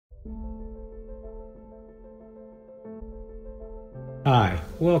Hi,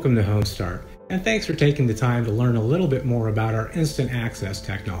 welcome to HomeStart, and thanks for taking the time to learn a little bit more about our instant access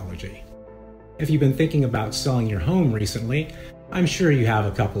technology. If you've been thinking about selling your home recently, I'm sure you have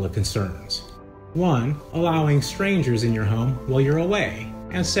a couple of concerns. One, allowing strangers in your home while you're away,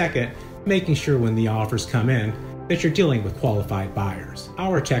 and second, making sure when the offers come in that you're dealing with qualified buyers.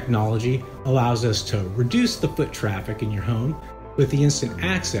 Our technology allows us to reduce the foot traffic in your home with the instant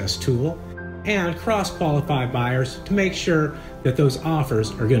access tool and cross-qualify buyers to make sure that those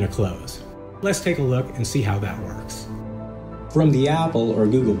offers are going to close. Let's take a look and see how that works. From the Apple or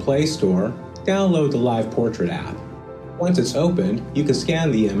Google Play Store, download the Live Portrait app. Once it's opened, you can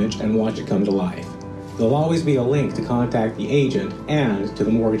scan the image and watch it come to life. There'll always be a link to contact the agent and to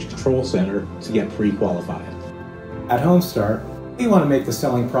the Mortgage Control Center to get pre-qualified. At HomeStart, we want to make the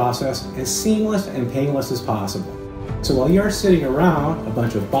selling process as seamless and painless as possible. So while you're sitting around a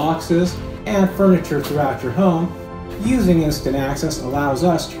bunch of boxes and furniture throughout your home, using instant access allows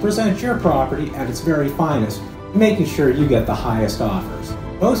us to present your property at its very finest, making sure you get the highest offers.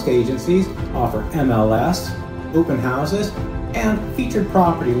 Most agencies offer MLS, open houses, and featured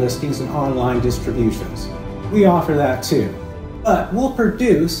property listings and online distributions. We offer that too. But we'll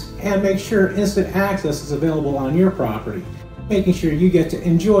produce and make sure instant access is available on your property, making sure you get to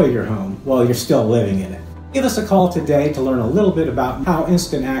enjoy your home while you're still living in it. Give us a call today to learn a little bit about how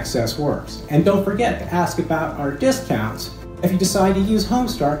instant access works. And don't forget to ask about our discounts if you decide to use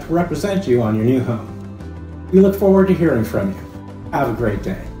HomeStart to represent you on your new home. We look forward to hearing from you. Have a great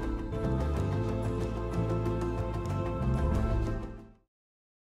day.